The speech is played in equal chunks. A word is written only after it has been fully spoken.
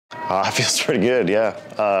It feels pretty good, yeah.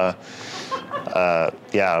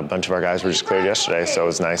 Yeah, a bunch of our guys were just cleared yesterday, so it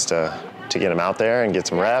was nice to get them out there and get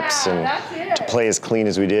some reps and to play as clean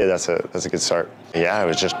as we did. That's a good start. Yeah, it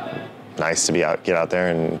was just nice to get out there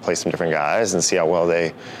and play some different guys and see how well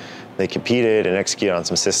they competed and executed on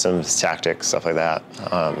some systems, tactics, stuff like that.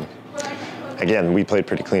 Again, we played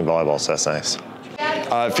pretty clean volleyball, so that's nice.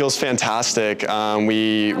 It feels fantastic.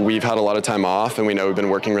 We've had a lot of time off, and we know we've been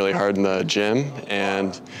working really hard in the gym.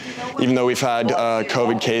 And even though we've had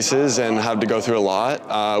COVID cases and had to go through a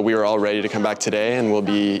lot, we were all ready to come back today, and we'll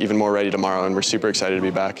be even more ready tomorrow. And we're super excited to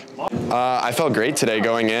be back. I felt great today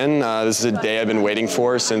going in. This is a day I've been waiting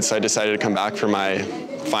for since I decided to come back for my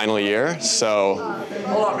final year. So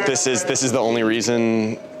this is the only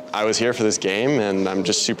reason I was here for this game, and I'm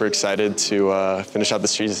just super excited to finish out the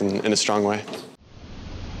season in a strong way.